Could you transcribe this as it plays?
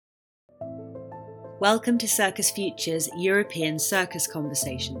Welcome to Circus Future's European Circus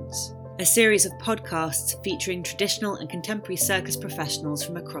Conversations, a series of podcasts featuring traditional and contemporary circus professionals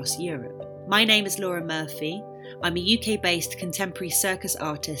from across Europe. My name is Laura Murphy. I'm a UK-based contemporary circus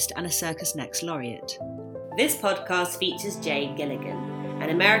artist and a Circus Next laureate. This podcast features Jay Gilligan, an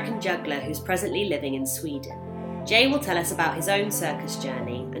American juggler who's presently living in Sweden. Jay will tell us about his own circus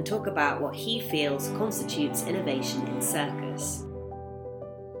journey and talk about what he feels constitutes innovation in circus.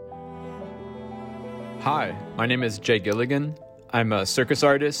 Hi, my name is Jay Gilligan. I'm a circus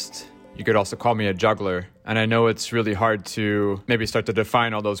artist. You could also call me a juggler. And I know it's really hard to maybe start to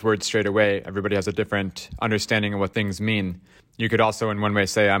define all those words straight away. Everybody has a different understanding of what things mean. You could also in one way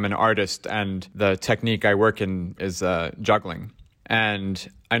say I'm an artist and the technique I work in is juggling. And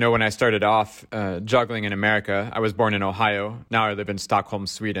I know when I started off juggling in America, I was born in Ohio. Now I live in Stockholm,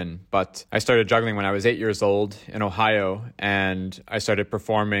 Sweden. But I started juggling when I was 8 years old in Ohio, and I started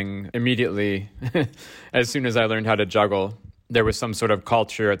performing immediately as soon as I learned how to juggle. There was some sort of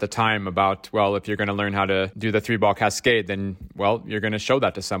culture at the time about, well, if you're going to learn how to do the three-ball cascade, then, well, you're going to show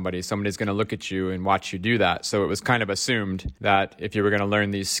that to somebody. Somebody's going to look at you and watch you do that. So it was kind of assumed that if you were going to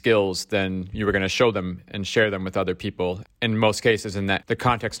learn these skills, then you were going to show them and share them with other people. In most cases, in that the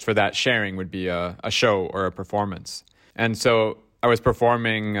context for that sharing would be a show or a performance. And so I was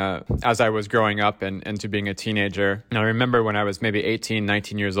performing as I was growing up and into being a teenager. And I remember when I was maybe 18,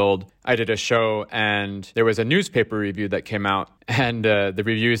 19 years old, I did a show and there was a newspaper review that came out. And the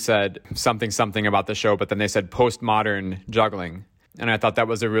review said something about the show, but then they said postmodern juggling. And I thought that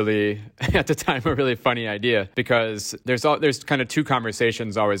was at the time, a really funny idea because there's kind of two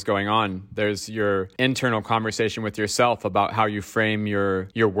conversations always going on. There's your internal conversation with yourself about how you frame your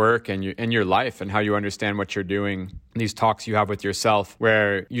work and your life and how you understand what you're doing. These talks you have with yourself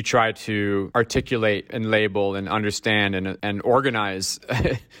where you try to articulate and label and understand and organize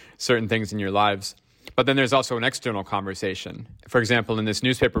certain things in your lives. But then there's also an external conversation. For example, in this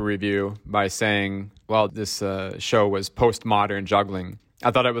newspaper review, by saying, well, this show was postmodern juggling,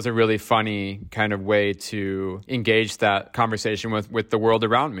 I thought it was a really funny kind of way to engage that conversation with the world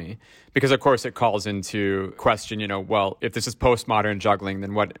around me. Because, of course, it calls into question, well, if this is postmodern juggling,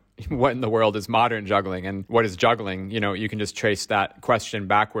 then what in the world is modern juggling? And what is juggling? You can just trace that question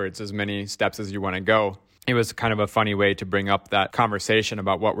backwards as many steps as you want to go. It was kind of a funny way to bring up that conversation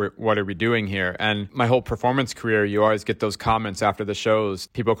about what are we doing here. And my whole performance career, you always get those comments after the shows.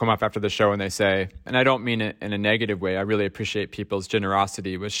 People come up after the show and they say, and I don't mean it in a negative way, I really appreciate people's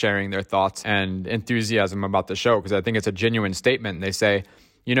generosity with sharing their thoughts and enthusiasm about the show because I think it's a genuine statement. They say,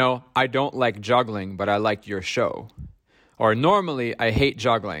 I don't like juggling, but I like your show. Or normally I hate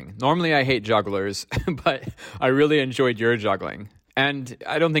juggling. Normally I hate jugglers, but I really enjoyed your juggling. And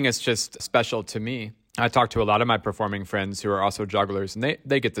I don't think it's just special to me. I talk to a lot of my performing friends who are also jugglers, and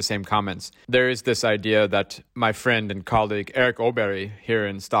they get the same comments. There is this idea that my friend and colleague Erik Åberg here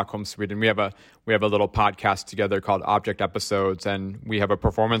in Stockholm, Sweden, we have a little podcast together called Object Episodes, and we have a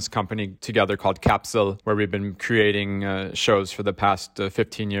performance company together called Capsule, where we've been creating shows for the past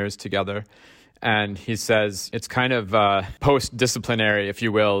 15 years together. And he says it's kind of post-disciplinary, if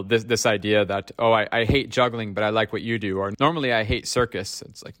you will, this idea that, I hate juggling, but I like what you do. Or normally I hate circus.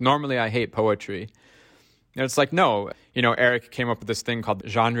 It's like, normally I hate poetry. And it's like, no, Erik came up with this thing called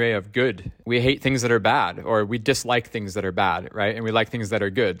genre of good. We hate things that are bad, or we dislike things that are bad, right? And we like things that are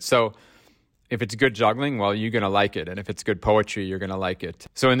good. So if it's good juggling, well, you're going to like it. And if it's good poetry, you're going to like it.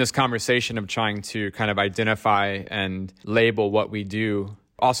 So in this conversation of trying to kind of identify and label what we do,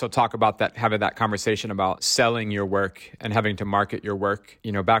 also talk about that, having that conversation about selling your work and having to market your work.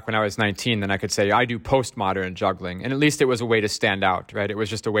 Back when I was 19, then I could say, I do postmodern juggling. And at least it was a way to stand out, right? It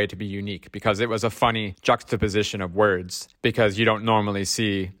was just a way to be unique because it was a funny juxtaposition of words because you don't normally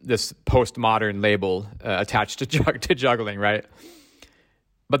see this postmodern label attached to juggling, right?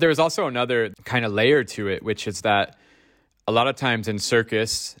 But there was also another kind of layer to it, which is that a lot of times in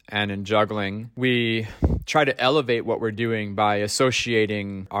circus and in juggling, we try to elevate what we're doing by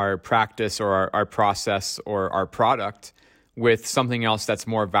associating our practice or our process or our product with something else that's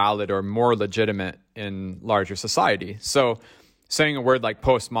more valid or more legitimate in larger society. So saying a word like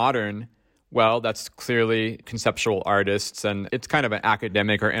postmodern, well, that's clearly conceptual artists, and it's kind of an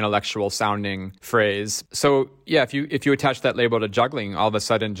academic or intellectual sounding phrase. So yeah, if you attach that label to juggling, all of a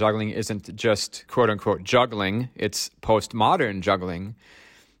sudden juggling isn't just quote unquote juggling, it's postmodern juggling.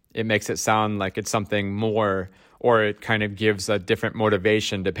 It makes it sound like it's something more, or it kind of gives a different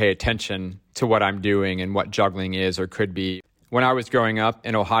motivation to pay attention to what I'm doing and what juggling is or could be. When I was growing up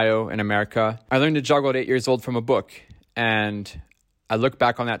in Ohio in America, I learned to juggle at 8 years old from a book. And I look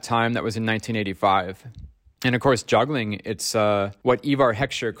back on that time, that was in 1985. And of course, juggling, it's what Ivar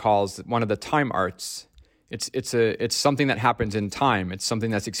Heckscher calls one of the time arts. It's something that happens in time. It's something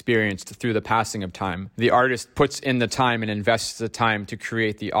that's experienced through the passing of time. The artist puts in the time and invests the time to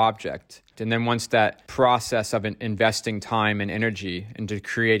create the object. And then once that process of investing time and energy into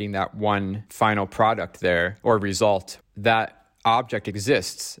creating that one final product there or result, that object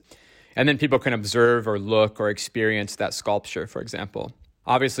exists. And then people can observe or look or experience that sculpture, for example.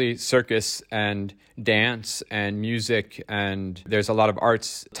 Obviously, circus and dance and music, and there's a lot of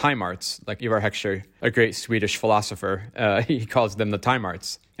arts, time arts, like Ivar Heckscher, a great Swedish philosopher, he calls them the time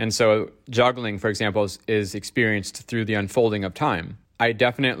arts. And so juggling, for example, is experienced through the unfolding of time. I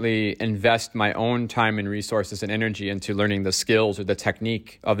definitely invest my own time and resources and energy into learning the skills or the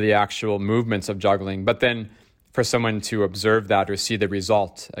technique of the actual movements of juggling. But then for someone to observe that or see the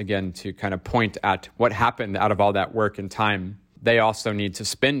result, again, to kind of point at what happened out of all that work and time, they also need to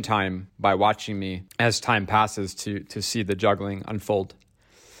spend time by watching me as time passes to see the juggling unfold.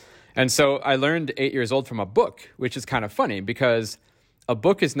 And so I learned 8 years old from a book, which is kind of funny because a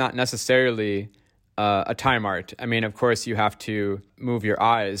book is not necessarily a time art. I mean, of course, you have to move your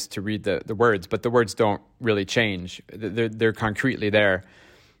eyes to read the words, but the words don't really change. They're concretely there.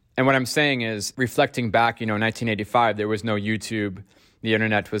 And what I'm saying is, reflecting back, 1985, there was no YouTube. The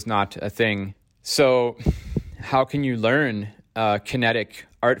internet was not a thing. So how can you learn kinetic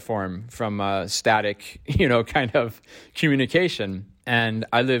art form from static, kind of communication? And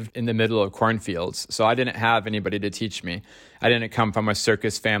I lived in the middle of cornfields, so I didn't have anybody to teach me. I didn't come from a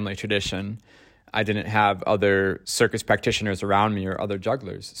circus family tradition. I didn't have other circus practitioners around me or other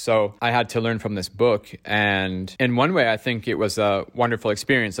jugglers. So I had to learn from this book. And in one way, I think it was a wonderful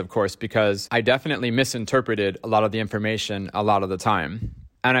experience, of course, because I definitely misinterpreted a lot of the information a lot of the time.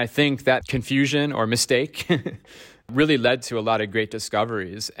 And I think that confusion or mistake really led to a lot of great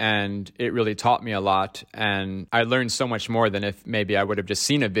discoveries, and it really taught me a lot. And I learned so much more than if maybe I would have just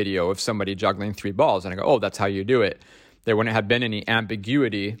seen a video of somebody juggling 3 balls and I go, oh, that's how you do it. There wouldn't have been any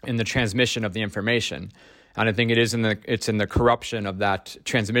ambiguity in the transmission of the information. And I think it's in the corruption of that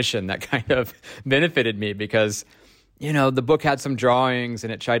transmission that kind of benefited me because, the book had some drawings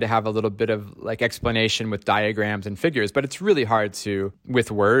and it tried to have a little bit of like explanation with diagrams and figures, but it's really hard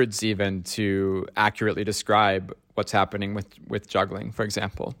with words even, to accurately describe what's happening with juggling, for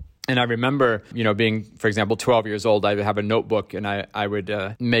example. And I remember, being, for example, 12 years old, I would have a notebook and I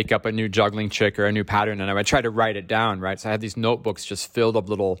would make up a new juggling trick or a new pattern and I would try to write it down, right? So I had these notebooks just filled of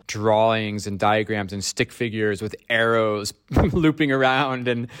little drawings and diagrams and stick figures with arrows looping around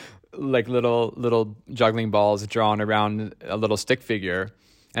and like little juggling balls drawn around a little stick figure.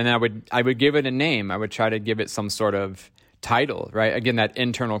 And then I would give it a name. I would try to give it some sort of title, right? Again, that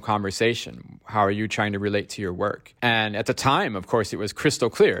internal conversation. How are you trying to relate to your work? And at the time, of course, it was crystal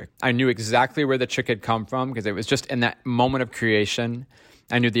clear. I knew exactly where the trick had come from because it was just in that moment of creation.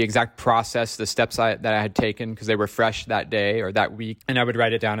 I knew the exact process, the steps that I had taken because they were fresh that day or that week. And I would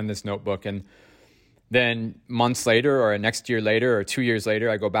write it down in this notebook. And then months later or next year later or 2 years later,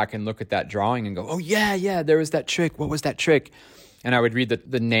 I go back and look at that drawing and go, oh, yeah, there was that trick. What was that trick? And I would read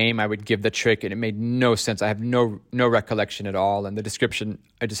the name, I would give the trick, and it made no sense. I have no recollection at all. And the description,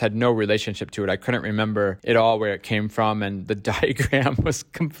 I just had no relationship to it. I couldn't remember it all, where it came from. And the diagram was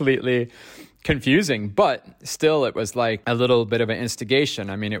completely confusing. But still, it was like a little bit of an instigation.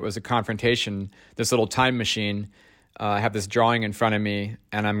 I mean, it was a confrontation, this little time machine. I have this drawing in front of me,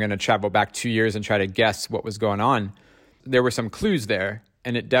 and I'm going to travel back 2 years and try to guess what was going on. There were some clues there.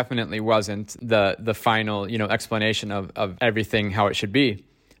 And it definitely wasn't the final, explanation of everything how it should be.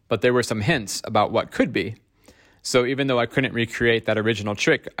 But there were some hints about what could be. So even though I couldn't recreate that original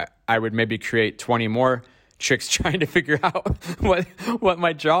trick, I would maybe create 20 more tricks trying to figure out what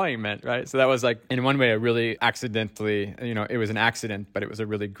my drawing meant, right? So that was like, in one way, a really accidentally, it was an accident, but it was a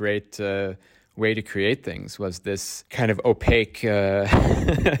really great way to create things, was this kind of opaque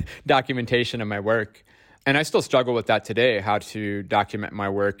documentation of my work. And I still struggle with that today, how to document my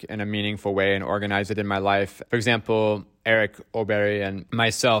work in a meaningful way and organize it in my life. For example, Eric Oberry and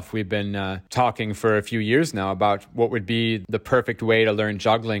myself, we've been talking for a few years now about what would be the perfect way to learn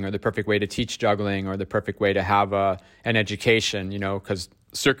juggling, or the perfect way to teach juggling, or the perfect way to have an education, because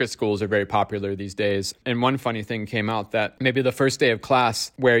circus schools are very popular these days. And one funny thing came out that maybe the first day of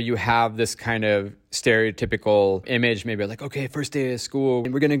class, where you have this kind of stereotypical image, maybe like, okay, first day of school,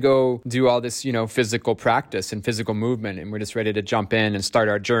 and we're going to go do all this, physical practice and physical movement, and we're just ready to jump in and start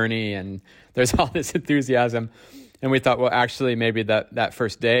our journey, and there's all this enthusiasm. And we thought, well, actually, maybe that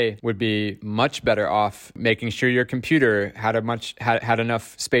first day would be much better off making sure your computer had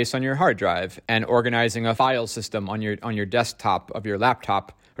enough space on your hard drive, and organizing a file system on your desktop of your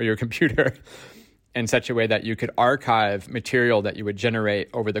laptop or your computer. in such a way that you could archive material that you would generate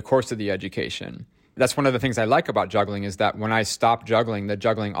over the course of the education. That's one of the things I like about juggling, is that when I stop juggling, the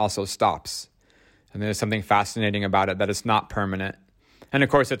juggling also stops. And there's something fascinating about it, that it's not permanent. And of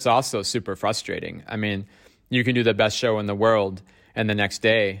course, it's also super frustrating. I mean, you can do the best show in the world, and the next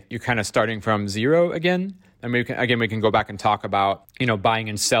day you're kind of starting from zero again. And we can go back and talk about, buying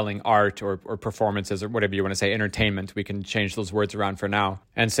and selling art or performances or whatever you want to say, entertainment. We can change those words around for now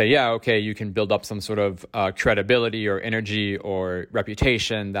and say, yeah, okay, you can build up some sort of credibility or energy or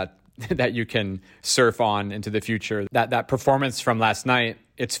reputation that you can surf on into the future. That performance from last night,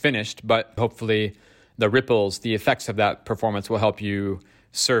 it's finished, but hopefully the ripples, the effects of that performance will help you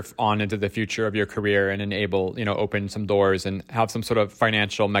surf on into the future of your career and enable, open some doors and have some sort of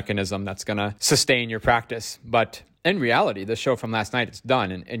financial mechanism that's going to sustain your practice. But in reality, the show from last night, it's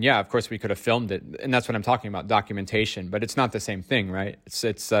done. And yeah, of course we could have filmed it. And that's what I'm talking about, documentation, but it's not the same thing, right? It's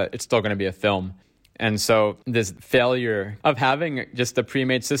still going to be a film. And so this failure of having just a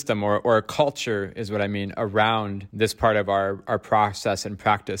pre-made system or a culture is what I mean around this part of our process and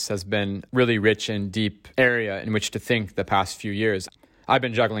practice has been really rich and deep area in which to think the past few years. I've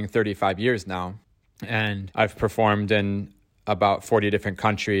been juggling 35 years now, and I've performed in about 40 different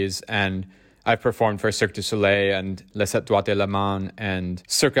countries, and I've performed for Cirque du Soleil and Les Sept Doigts de la Main and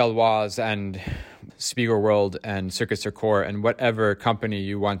Cirque Éloise and Spiegelworld and Circus Circor and whatever company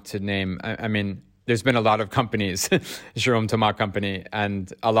you want to name. I mean, there's been a lot of companies, Jérôme Thomas Company,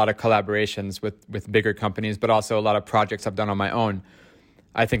 and a lot of collaborations with bigger companies, but also a lot of projects I've done on my own.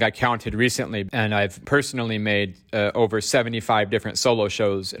 I think I counted recently, and I've personally made over 75 different solo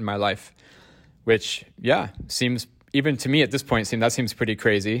shows in my life, which, yeah, seems, even to me at this point, that seems pretty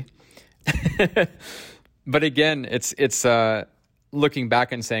crazy. But again, it's looking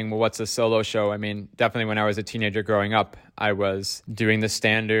back and saying, well, what's a solo show? I mean, definitely when I was a teenager growing up, I was doing the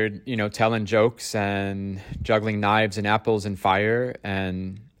standard, telling jokes and juggling knives and apples and fire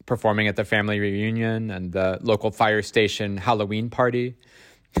and performing at the family reunion and the local fire station Halloween party.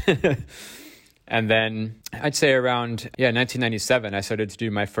 And then I'd say around 1997, I started to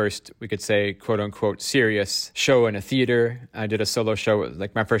do my first, we could say, quote unquote, serious show in a theater. I did a solo show.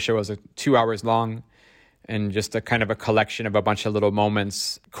 Like my first show was 2 hours long and just a kind of a collection of a bunch of little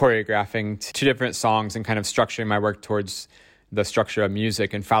moments, choreographing 2 different songs and kind of structuring my work towards the structure of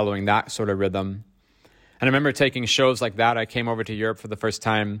music and following that sort of rhythm. And I remember taking shows like that. I came over to Europe for the first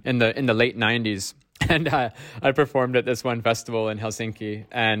time in the late 90s. And I performed at this one festival in Helsinki,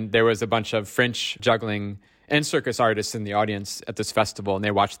 and there was a bunch of French juggling and circus artists in the audience at this festival, and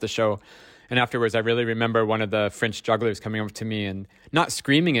they watched the show. And afterwards, I really remember one of the French jugglers coming over to me and not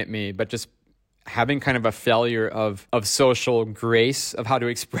screaming at me, but just having kind of a failure of social grace of how to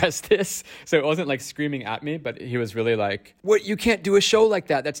express this. So it wasn't like screaming at me, but he was really like, "What? You can't do a show like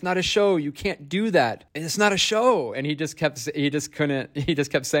that. That's not a show. You can't do that. It's not a show." And he just kept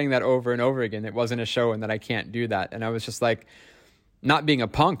saying that over and over again. It wasn't a show and that I can't do that. And I was just like, not being a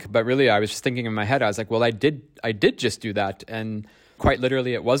punk, but really I was just thinking in my head, I was like, well, I did just do that. And quite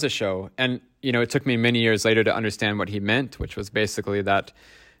literally it was a show. And, it took me many years later to understand what he meant, which was basically that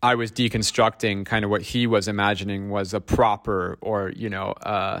I was deconstructing kind of what he was imagining was a proper or,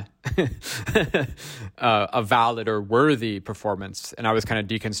 a valid or worthy performance. And I was kind of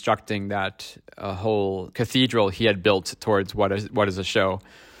deconstructing that whole cathedral he had built towards what is a show.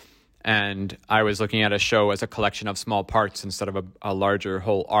 And I was looking at a show as a collection of small parts instead of a larger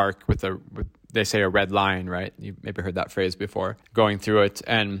whole arc with they say a red line, right? You maybe heard that phrase before, going through it.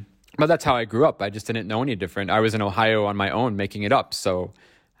 But that's how I grew up. I just didn't know any different. I was in Ohio on my own making it up. So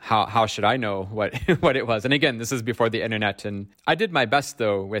how should I know what it was? And again, this is before the internet. And I did my best,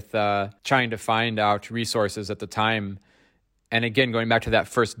 though, with trying to find out resources at the time. And again, going back to that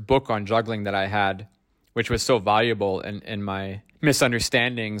first book on juggling that I had, which was so valuable in my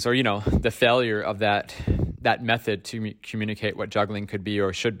misunderstandings or, the failure of that method to communicate what juggling could be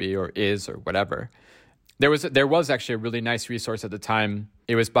or should be or is or whatever. There was actually a really nice resource at the time.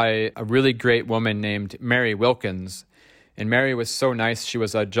 It was by a really great woman named Mary Wilkins. And Mary was so nice. She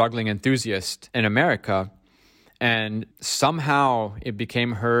was a juggling enthusiast in America. And somehow it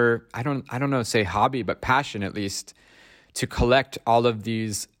became her, I don't know, say hobby, but passion at least, to collect all of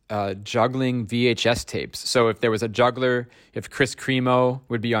these juggling VHS tapes. So if there was a juggler, if Chris Cremo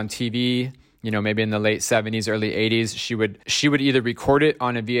would be on TV, maybe in the late 70s, early 80s, she would either record it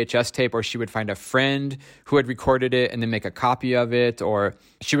on a VHS tape or she would find a friend who had recorded it and then make a copy of it, or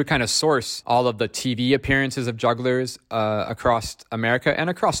she would kind of source all of the TV appearances of jugglers across America and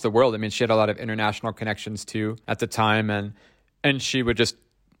across the world. I mean, she had a lot of international connections too at the time, and she would just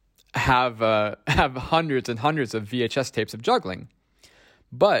have hundreds and hundreds of VHS tapes of juggling.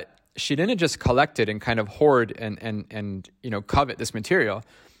 But she didn't just collect it and kind of hoard and covet this material.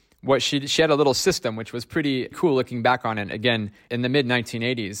 What she had a little system, which was pretty cool looking back on it. Again, in the mid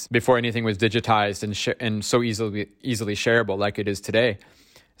 1980s, before anything was digitized and so easily shareable like it is today.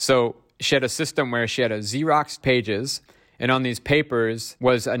 So she had a system where she had a Xerox pages, and on these papers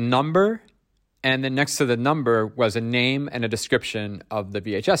was a number, and then next to the number was a name and a description of the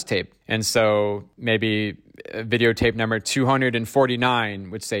VHS tape. And so maybe videotape number 249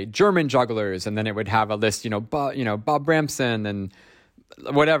 would say German jugglers, and then it would have a list, Bob Bramson and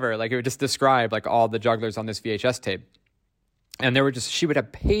whatever. Like, it would just describe like all the jugglers on this VHS tape. And she would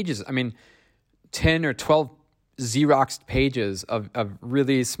have pages, 10 or 12 Xeroxed pages of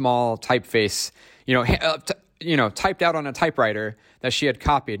really small typeface, typed out on a typewriter that she had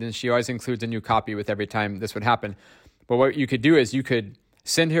copied. And she always includes a new copy with every time this would happen. But what you could do is you could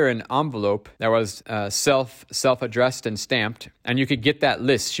send her an envelope that was self-addressed and stamped, and you could get that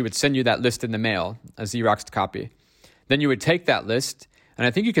list. She would send you that list in the mail, a Xeroxed copy. Then you would take that list, and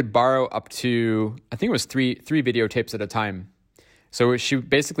I think you could borrow up to, I think it was three videotapes at a time. So she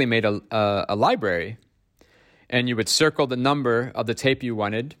basically made a library, and you would circle the number of the tape you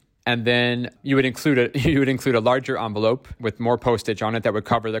wanted, and then you would include a larger envelope with more postage on it that would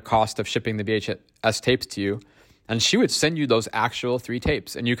cover the cost of shipping the VHS tapes to you. And she would send you those actual 3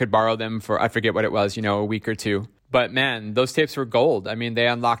 tapes, and you could borrow them for, I forget what it was, a week or 2. But man, those tapes were gold. They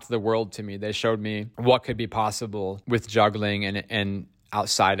unlocked the world to me. They showed me what could be possible with juggling and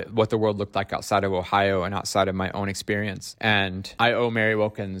outside, what the world looked like outside of Ohio and outside of my own experience. And I owe Mary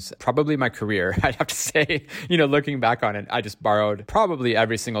Wilkins probably my career. I'd have to say, looking back on it, I just borrowed probably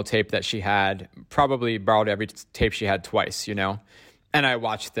every single tape that she had, probably borrowed every tape she had twice, And I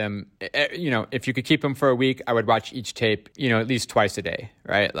watched them, if you could keep them for a week, I would watch each tape, at least twice a day,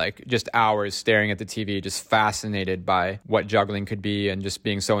 right? Like just hours staring at the TV, just fascinated by what juggling could be and just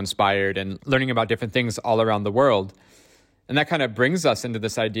being so inspired and learning about different things all around the world. And that kind of brings us into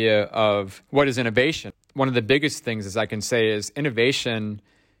this idea of what is innovation. One of the biggest things, as I can say, is innovation,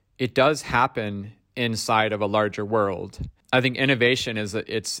 it does happen inside of a larger world. I think innovation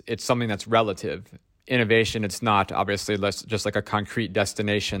it's something that's relative. Innovation, it's not obviously just like a concrete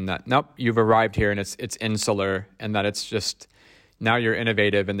destination that, nope, you've arrived here and it's insular, and that it's just now you're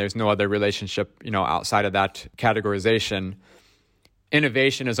innovative and there's no other relationship, outside of that categorization.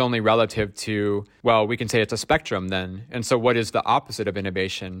 Innovation is only relative to, well, we can say it's a spectrum then. And so what is the opposite of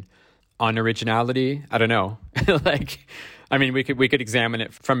innovation? Unoriginality? I don't know. We could examine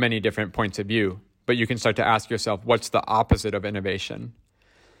it from many different points of view, but you can start to ask yourself, what's the opposite of innovation?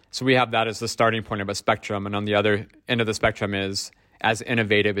 So we have that as the starting point of a spectrum. And on the other end of the spectrum is as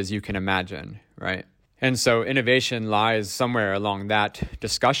innovative as you can imagine, right? And so innovation lies somewhere along that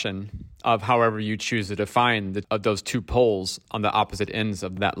discussion of however you choose to define those 2 poles on the opposite ends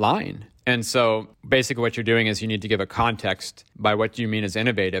of that line. And so basically what you're doing is you need to give a context by what you mean as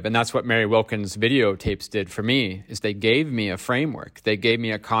innovative. And that's what Mary Wilkins' videotapes did for me, is they gave me a framework. They gave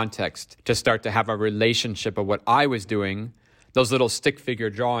me a context to start to have a relationship of what I was doing, those little stick figure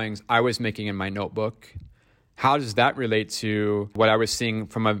drawings I was making in my notebook. How does that relate to what I was seeing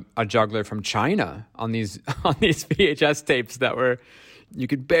from a juggler from China on these VHS tapes that were, you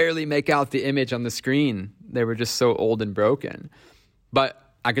could barely make out the image on the screen. They were just so old and broken. But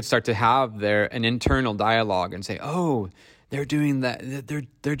I could start to have an internal dialogue and say, oh, they're doing that.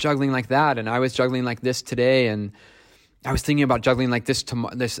 They're juggling like that. And I was juggling like this today. And I was thinking about juggling like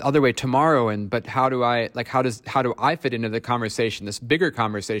this other way tomorrow. But how do I fit into the conversation, this bigger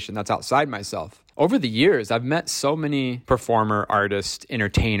conversation that's outside myself? Over the years, I've met so many performer, artist,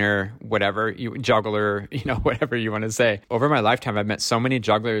 entertainer, whatever, juggler, whatever you want to say. Over my lifetime, I've met so many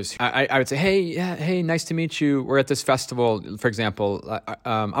jugglers. I would say, hey, nice to meet you. We're at this festival, for example.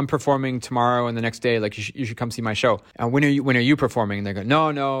 I'm performing tomorrow and the next day. Like, you should come see my show. When are you performing? And they go,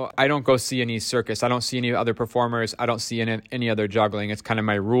 no, I don't go see any circus. I don't see any other performers. I don't see any other juggling. It's kind of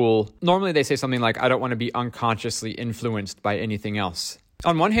my rule. Normally, they say something like, I don't want to be unconsciously influenced by anything else.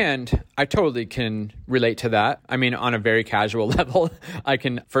 On one hand, I totally can relate to that. On a very casual level, I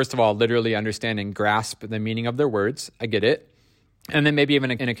can, first of all, literally understand and grasp the meaning of their words. I get it. And then maybe even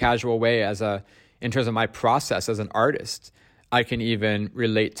in a casual way in terms of my process as an artist, I can even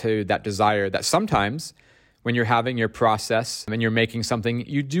relate to that desire that sometimes when you're having your process and you're making something,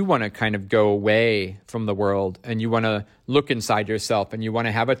 you do want to kind of go away from the world and you want to look inside yourself and you want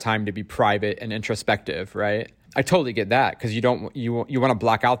to have a time to be private and introspective, right? I totally get that, because you want to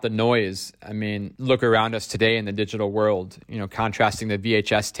block out the noise. Look around us today in the digital world, contrasting the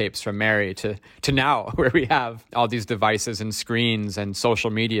VHS tapes from Mary to now, where we have all these devices and screens and social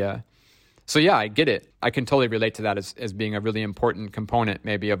media. So yeah, I get it. I can totally relate to that as being a really important component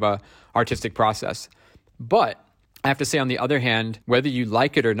maybe of a artistic process. But I have to say, on the other hand, whether you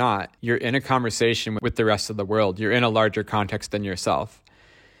like it or not, you're in a conversation with the rest of the world. You're in a larger context than yourself.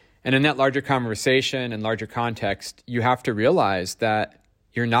 And in that larger conversation and larger context, you have to realize that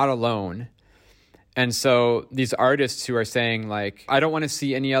you're not alone. And so these artists who are saying like, I don't want to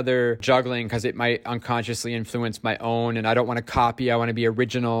see any other juggling because it might unconsciously influence my own, and I don't want to copy, I want to be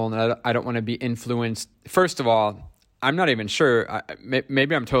original, and I don't want to be influenced. First of all, I'm not even sure,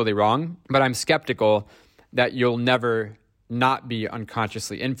 maybe I'm totally wrong, but I'm skeptical that you'll never not be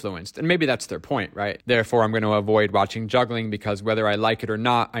unconsciously influenced. And maybe that's their point, right? Therefore, I'm going to avoid watching juggling because whether I like it or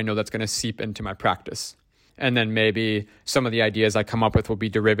not, I know that's going to seep into my practice. And then maybe some of the ideas I come up with will be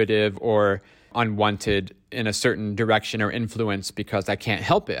derivative or unwanted in a certain direction or influence because I can't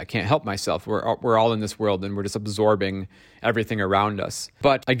help it. I can't help myself. We're all in this world and we're just absorbing everything around us.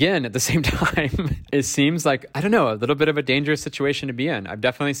 But again, at the same time, it seems like, I don't know, a little bit of a dangerous situation to be in. I've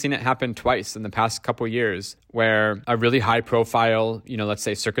definitely seen it happen twice in the past couple of years where a really high profile, let's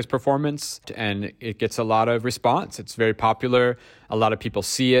say circus performance, and it gets a lot of response. It's very popular. A lot of people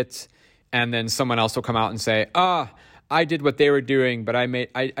see it. And then someone else will come out and say, I did what they were doing, but I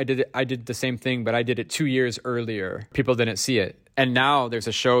did the same thing, but I did it 2 years earlier. People didn't see it. And now there's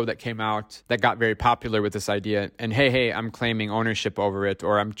a show that came out that got very popular with this idea. And hey, I'm claiming ownership over it,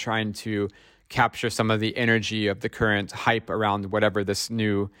 or I'm trying to capture some of the energy of the current hype around whatever this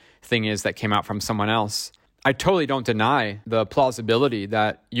new thing is that came out from someone else. I totally don't deny the plausibility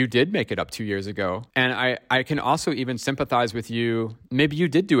that you did make it up 2 years ago. And I can also even sympathize with you. Maybe you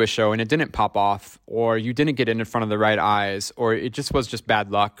did do a show and it didn't pop off, or you didn't get in front of the right eyes, or it just was just bad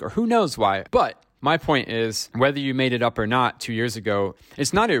luck, or who knows why. But my point is, whether you made it up or not 2 years ago,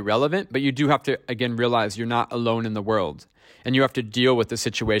 it's not irrelevant, but you do have to, again, realize you're not alone in the world. And you have to deal with the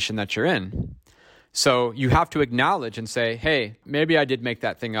situation that you're in. So you have to acknowledge and say, hey, maybe I did make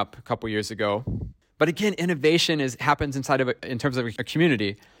that thing up a couple years ago. But again, innovation happens in terms of a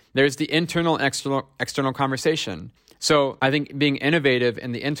community. There's the internal and external conversation. So I think being innovative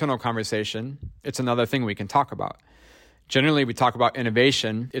in the internal conversation, it's another thing we can talk about. Generally, we talk about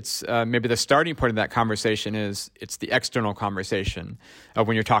innovation. It's maybe the starting point of that conversation it's the external conversation of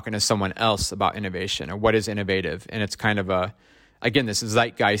when you're talking to someone else about innovation or what is innovative. And it's kind of this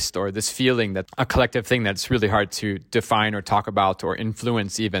zeitgeist or this feeling, that a collective thing that's really hard to define or talk about or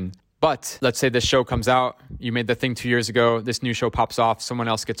influence even. But let's say this show comes out, you made the thing 2 years ago, this new show pops off, someone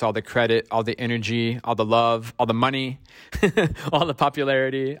else gets all the credit, all the energy, all the love, all the money, all the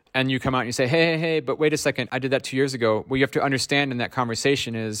popularity, and you come out and you say, hey, but wait a second, I did that 2 years ago. What you have to understand in that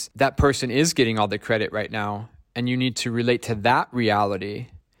conversation is that person is getting all the credit right now, and you need to relate to that reality,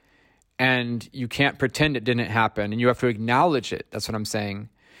 and you can't pretend it didn't happen, and you have to acknowledge it. That's what I'm saying.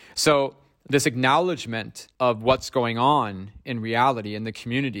 So this acknowledgement of what's going on in reality, in the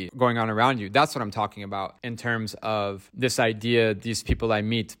community, going on around you, that's what I'm talking about in terms of this idea, these people I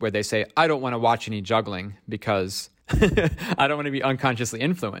meet where they say, I don't want to watch any juggling because I don't want to be unconsciously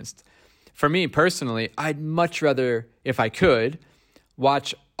influenced. For me personally, I'd much rather, if I could,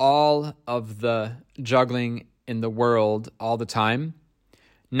 watch all of the juggling in the world all the time,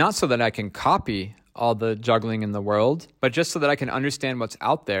 not so that I can copy all the juggling in the world, but just so that I can understand what's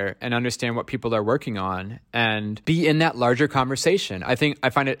out there and understand what people are working on and be in that larger conversation. I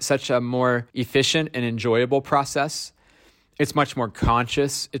find it such a more efficient and enjoyable process. It's much more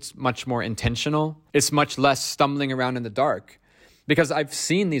conscious. It's much more intentional. It's much less stumbling around in the dark. Because I've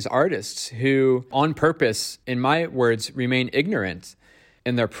seen these artists who, on purpose, in my words, remain ignorant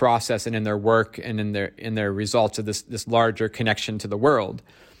in their process and in their work and in their results of this larger connection to the world.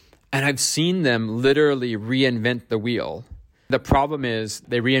 And I've seen them literally reinvent the wheel. The problem is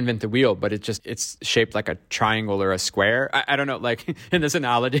they reinvent the wheel, but it's shaped like a triangle or a square. I don't know, like in this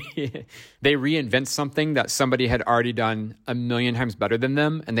analogy, they reinvent something that somebody had already done 1,000,000 times better than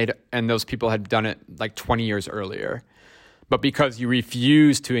them, and those people had done it like 20 years earlier. But because you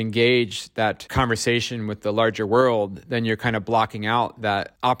refuse to engage that conversation with the larger world, then you're kind of blocking out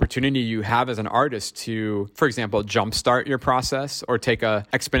that opportunity you have as an artist to, for example, jumpstart your process or take a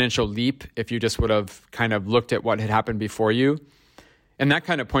exponential leap if you just would have kind of looked at what had happened before you. And that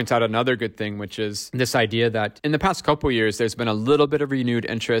kind of points out another good thing, which is this idea that in the past couple of years, there's been a little bit of renewed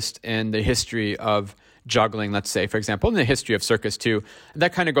interest in the history of juggling, let's say, for example, in the history of circus too.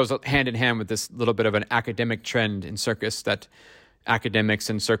 That kind of goes hand in hand with this little bit of an academic trend in circus, that academics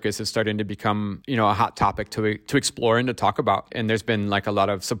and circus is starting to become, a hot topic to explore and to talk about. And there's been like a lot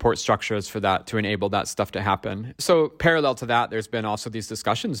of support structures for that to enable that stuff to happen. So parallel to that, there's been also these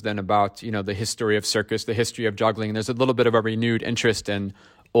discussions then about, the history of circus, the history of juggling. And there's a little bit of a renewed interest in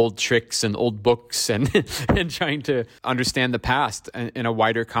old tricks and old books and and trying to understand the past in a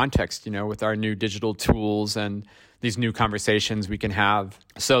wider context, with our new digital tools and these new conversations we can have.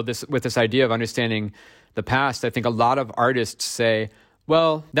 So with this idea of understanding the past, I think a lot of artists say,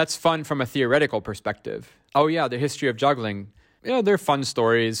 well, that's fun from a theoretical perspective. Oh yeah, the history of juggling, they're fun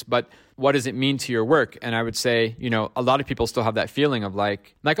stories, but what does it mean to your work? And I would say, a lot of people still have that feeling of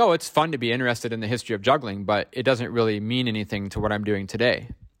like, oh, it's fun to be interested in the history of juggling, but it doesn't really mean anything to what I'm doing today.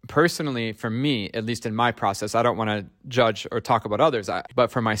 Personally, for me, at least in my process, I don't want to judge or talk about others,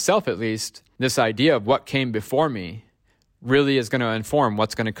 but for myself at least, this idea of what came before me really is going to inform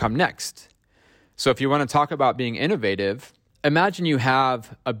what's going to come next. So if you want to talk about being innovative, imagine you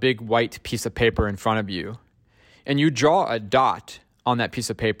have a big white piece of paper in front of you, and you draw a dot on that piece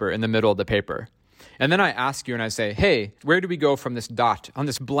of paper in the middle of the paper. And then I ask you and I say, hey, where do we go from this dot on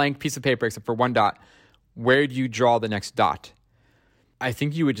this blank piece of paper except for one dot? Where do you draw the next dot? I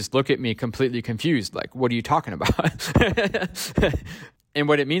think you would just look at me completely confused, like, what are you talking about? And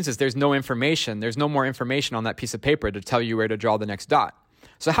what it means is there's no information. There's no more information on that piece of paper to tell you where to draw the next dot.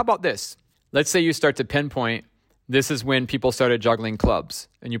 So how about this? Let's say you start to pinpoint, this is when people started juggling clubs,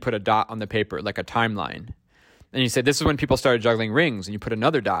 and you put a dot on the paper, like a timeline. And you say, this is when people started juggling rings, and you put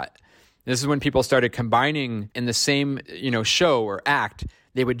another dot. This is when people started combining in the same, show or act.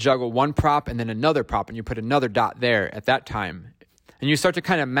 They would juggle one prop and then another prop, and you put another dot there at that time. And you start to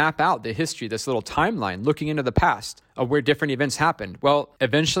kind of map out the history, this little timeline, looking into the past of where different events happened. Well,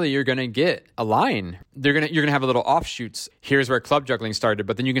 eventually you're going to get a line. You're going to have a little offshoots. Here's where club juggling started,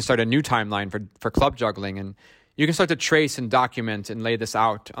 but then you can start a new timeline for club juggling, and you can start to trace and document and lay this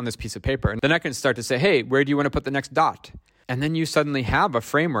out on this piece of paper. And then I can start to say, hey, where do you want to put the next dot? And then you suddenly have a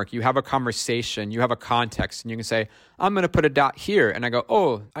framework, you have a conversation, you have a context, and you can say, I'm going to put a dot here. And I go,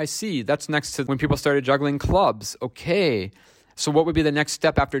 oh, I see. That's next to when people started juggling clubs. Okay. So what would be the next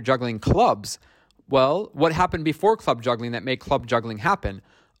step after juggling clubs? Well, what happened before club juggling that made club juggling happen?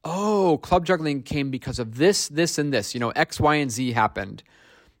 Oh, club juggling came because of this, and this. X, Y, and Z happened.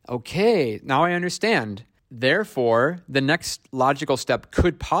 Okay, now I understand. Therefore, the next logical step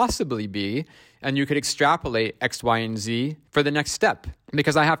could possibly be, and you could extrapolate X, Y, and Z for the next step.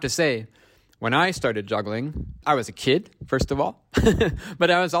 Because I have to say, when I started juggling, I was a kid, first of all, but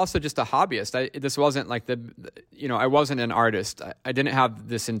I was also just a hobbyist. This wasn't like I wasn't an artist. I didn't have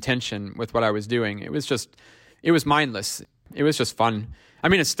this intention with what I was doing. It was mindless. It was just fun. I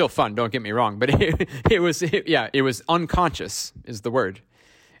mean, it's still fun, don't get me wrong, but it was unconscious is the word.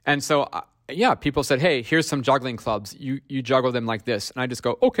 And so, people said, hey, here's some juggling clubs. You juggle them like this. And I just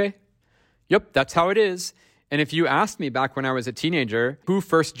go, okay, yep, that's how it is. And if you asked me back when I was a teenager, who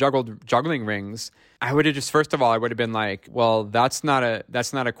first juggled juggling rings, I would have just, first of all, I would have been like, well, that's not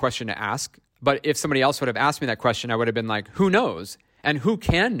a question to ask. But if somebody else would have asked me that question, I would have been like, who knows? And who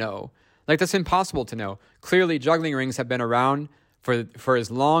can know? Like, that's impossible to know. Clearly, juggling rings have been around for as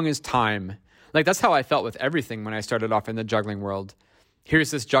long as time. Like, that's how I felt with everything when I started off in the juggling world.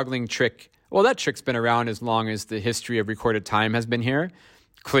 Here's this juggling trick. Well, that trick's been around as long as the history of recorded time has been here.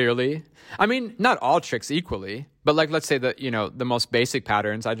 Clearly. I mean, not all tricks equally, but like, let's say that, the most basic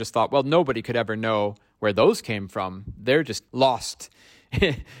patterns, I just thought, well, nobody could ever know where those came from. They're just lost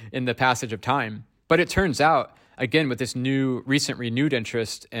in the passage of time. But it turns out, again, with this recent renewed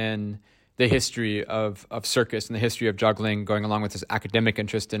interest in the history of circus and the history of juggling, going along with this academic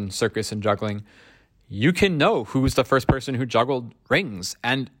interest in circus and juggling, you can know who's the first person who juggled rings.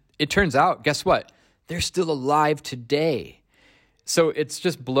 And it turns out, guess what? They're still alive today. So it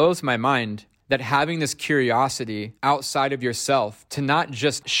just blows my mind that having this curiosity outside of yourself to not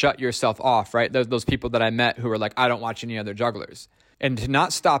just shut yourself off, right? Those people that I met who were like, I don't watch any other jugglers. And to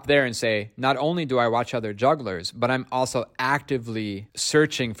not stop there and say, not only do I watch other jugglers, but I'm also actively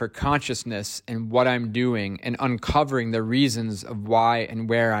searching for consciousness in what I'm doing and uncovering the reasons of why and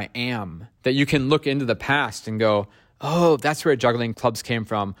where I am. That you can look into the past and go, oh, that's where juggling clubs came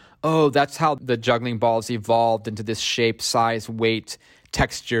from. Oh, that's how the juggling balls evolved into this shape, size, weight,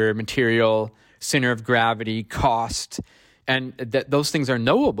 texture, material, center of gravity, cost. And those things are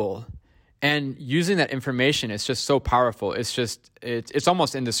knowable. And using that information is just so powerful. It's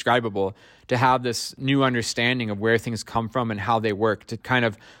almost indescribable to have this new understanding of where things come from and how they work, to kind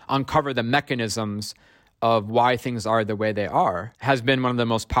of uncover the mechanisms of why things are the way they are, has been one of the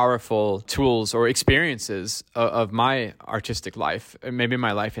most powerful tools or experiences of my artistic life, and maybe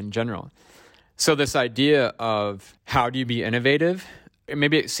my life in general. So this idea of how do you be innovative,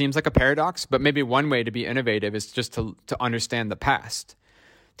 maybe it seems like a paradox, but maybe one way to be innovative is just to understand the past.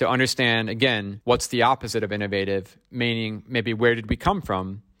 To understand, again, what's the opposite of innovative, meaning maybe where did we come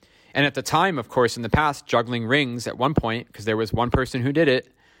from? And at the time, of course, in the past, juggling rings at one point, because there was one person who did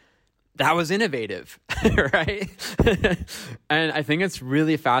it, that was innovative, right? And I think it's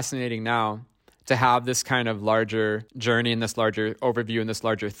really fascinating now to have this kind of larger journey and this larger overview and this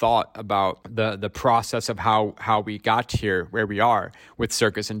larger thought about the process of how we got here, where we are with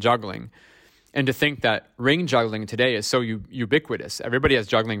circus and juggling. And to think that ring juggling today is so ubiquitous. Everybody has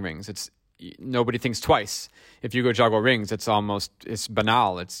juggling rings. Nobody thinks twice. If you go juggle rings, it's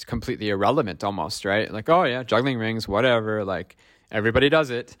banal. It's completely irrelevant almost, right? Like, oh yeah, juggling rings, whatever. Like everybody does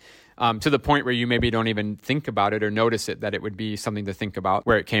it. To the point where you maybe don't even think about it or notice it, that it would be something to think about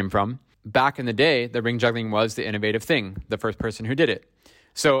where it came from. Back in the day, the ring juggling was the innovative thing, the first person who did it.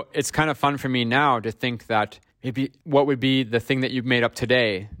 So it's kind of fun for me now to think that maybe what would be the thing that you've made up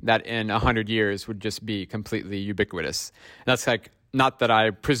today that in 100 years would just be completely ubiquitous. And that's like, not that I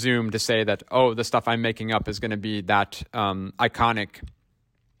presume to say that, oh, the stuff I'm making up is going to be that iconic,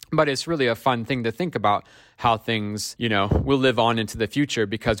 but it's really a fun thing to think about how things, will live on into the future,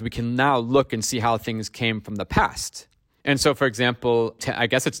 because we can now look and see how things came from the past. And so, for example, I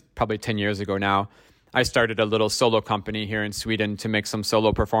guess it's probably 10 years ago now, I started a little solo company here in Sweden to make some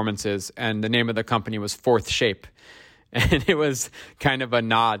solo performances. And the name of the company was Fourth Shape. And it was kind of a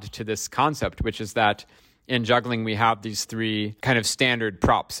nod to this concept, which is that in juggling, we have these three kind of standard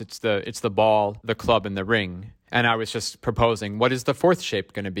props. It's the ball, the club, and the ring. And I was just proposing, what is the fourth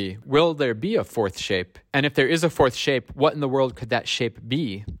shape going to be? Will there be a fourth shape? And if there is a fourth shape, what in the world could that shape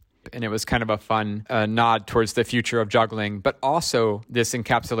be? And it was kind of a fun nod towards the future of juggling, but also this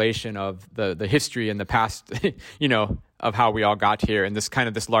encapsulation of the history and the past, of how we all got here, and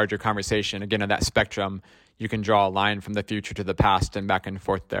this larger conversation. Again, of that spectrum, you can draw a line from the future to the past and back and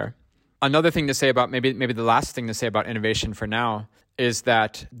forth there. Another thing to say about, maybe the last thing to say about innovation for now, is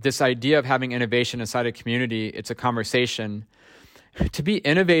that this idea of having innovation inside a community, it's a conversation. To be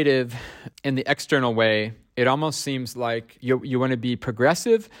innovative in the external way, it almost seems like you want to be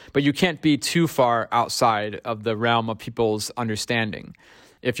progressive, but you can't be too far outside of the realm of people's understanding.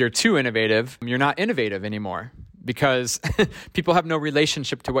 If you're too innovative, you're not innovative anymore, because people have no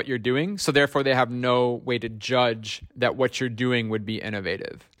relationship to what you're doing, so therefore they have no way to judge that what you're doing would be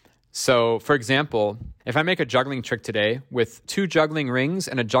innovative. So, for example, if I make a juggling trick today with 2 juggling rings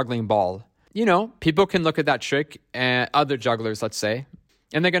and a juggling ball, people can look at that trick, and other jugglers, let's say,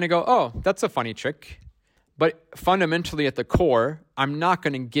 and they're going to go, oh, that's a funny trick. But fundamentally at the core, I'm not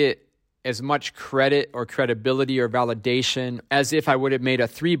going to get as much credit or credibility or validation as if I would have made a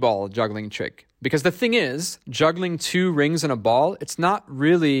 3-ball juggling trick. Because the thing is, juggling 2 rings and a ball, it's not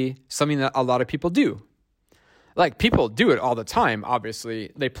really something that a lot of people do. Like, people do it all the time,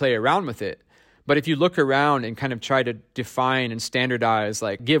 obviously. They play around with it. But if you look around and kind of try to define and standardize,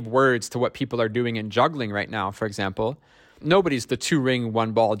 like give words to what people are doing in juggling right now, for example, nobody's the 2-ring,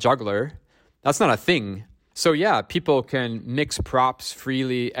 1-ball juggler. That's not a thing. So yeah, people can mix props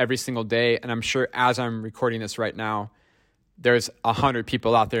freely every single day. And I'm sure as I'm recording this right now, there's 100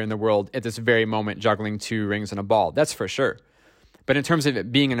 people out there in the world at this very moment juggling 2 rings and a ball. That's for sure. But in terms of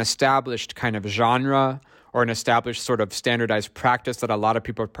it being an established kind of genre or an established sort of standardized practice that a lot of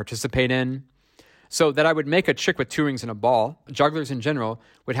people participate in, so that I would make a trick with 2 rings and a ball, jugglers in general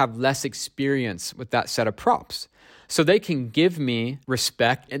would have less experience with that set of props. So they can give me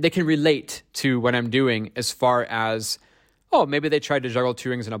respect and they can relate to what I'm doing as far as, oh, maybe they tried to juggle 2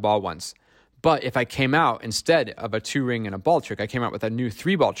 rings and a ball once. But if I came out, instead of a 2-ring and a ball trick, I came out with a new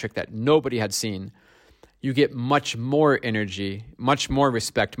 3-ball trick that nobody had seen, you get much more energy, much more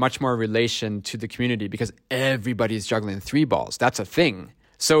respect, much more relation to the community, because everybody's juggling 3 balls. That's a thing.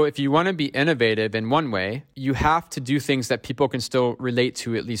 So if you want to be innovative in one way, you have to do things that people can still relate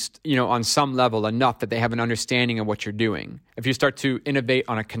to, at least, on some level, enough that they have an understanding of what you're doing. If you start to innovate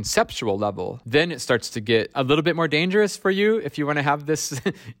on a conceptual level, then it starts to get a little bit more dangerous for you if you want to have this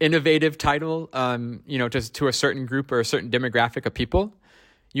innovative title, to a certain group or a certain demographic of people.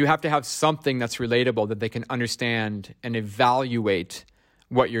 You have to have something that's relatable that they can understand and evaluate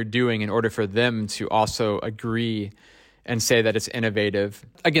what you're doing in order for them to also agree and say that it's innovative.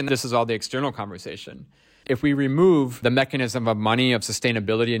 Again, this is all the external conversation. If we remove the mechanism of money, of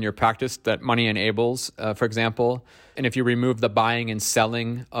sustainability in your practice that money enables, for example, and if you remove the buying and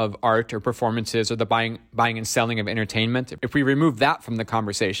selling of art or performances, or the buying and selling of entertainment, if we remove that from the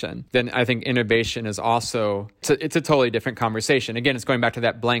conversation, then I think innovation is also, it's a totally different conversation. Again, it's going back to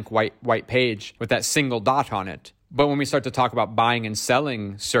that blank white page with that single dot on it. But when we start to talk about buying and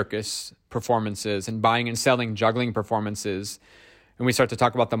selling circus performances and buying and selling juggling performances, and we start to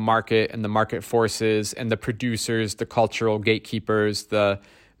talk about the market and the market forces and the producers, the cultural gatekeepers, the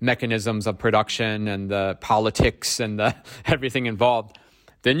mechanisms of production and the politics and the everything involved,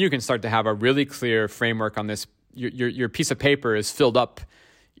 then you can start to have a really clear framework on this. Your piece of paper is filled up,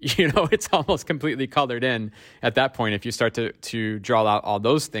 it's almost completely colored in at that point if you start to draw out all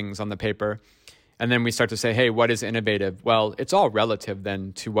those things on the paper. And then we start to say, hey, what is innovative? Well, it's all relative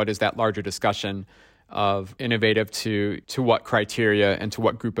then to what is that larger discussion of innovative to what criteria and to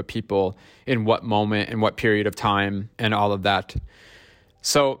what group of people in what moment in what period of time and all of that.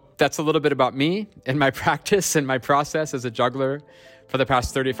 So that's a little bit about me and my practice and my process as a juggler for the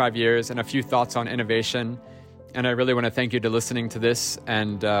past 35 years and a few thoughts on innovation. And I really want to thank you for listening to this,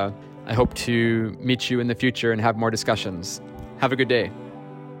 and I hope to meet you in the future and have more discussions. Have a good day.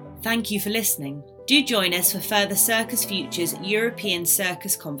 Thank you for listening. Do join us for further Circus Future's European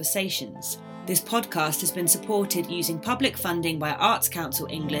Circus Conversations. This podcast has been supported using public funding by Arts Council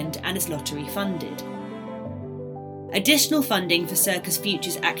England and is lottery funded. Additional funding for Circus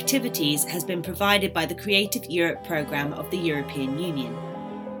Future's activities has been provided by the Creative Europe programme of the European Union.